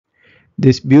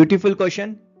This beautiful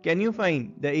question, can you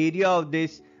find the area of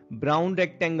this brown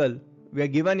rectangle? We are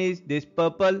given is this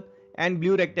purple and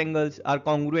blue rectangles are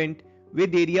congruent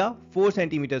with area 4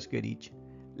 centimeters square each.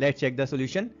 Let's check the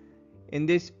solution. In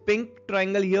this pink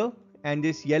triangle here and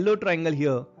this yellow triangle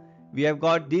here, we have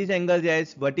got these angles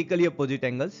as vertically opposite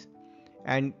angles,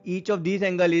 and each of these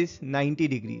angle is 90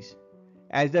 degrees.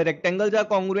 As the rectangles are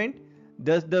congruent,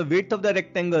 thus the width of the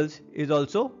rectangles is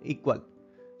also equal.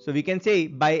 So we can say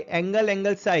by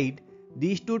angle side,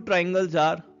 these two triangles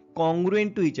are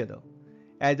congruent to each other.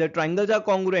 As the triangles are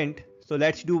congruent, so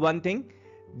let's do one thing.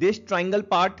 This triangle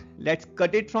part, let's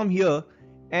cut it from here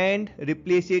and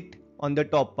replace it on the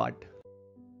top part.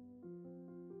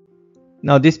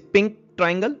 Now this pink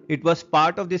triangle, it was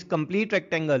part of this complete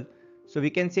rectangle. So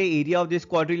we can say area of this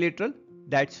quadrilateral,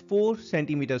 that's 4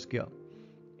 centimeters square.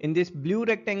 In this blue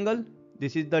rectangle,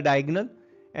 this is the diagonal,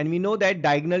 and we know that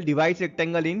diagonal divides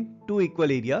rectangle in two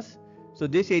equal areas. So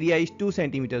this area is 2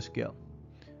 centimeters square.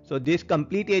 So this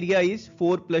complete area is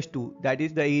 4 plus 2, that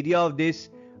is the area of this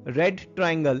red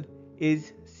triangle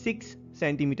is 6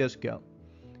 centimeters square.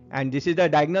 And this is the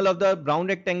diagonal of the brown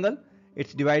rectangle,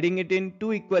 it's dividing it in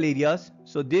two equal areas.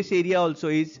 So this area also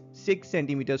is 6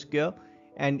 centimeters square,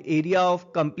 and area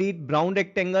of complete brown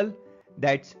rectangle,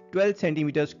 that's 12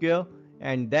 centimeters square,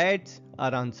 and that's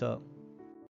our answer.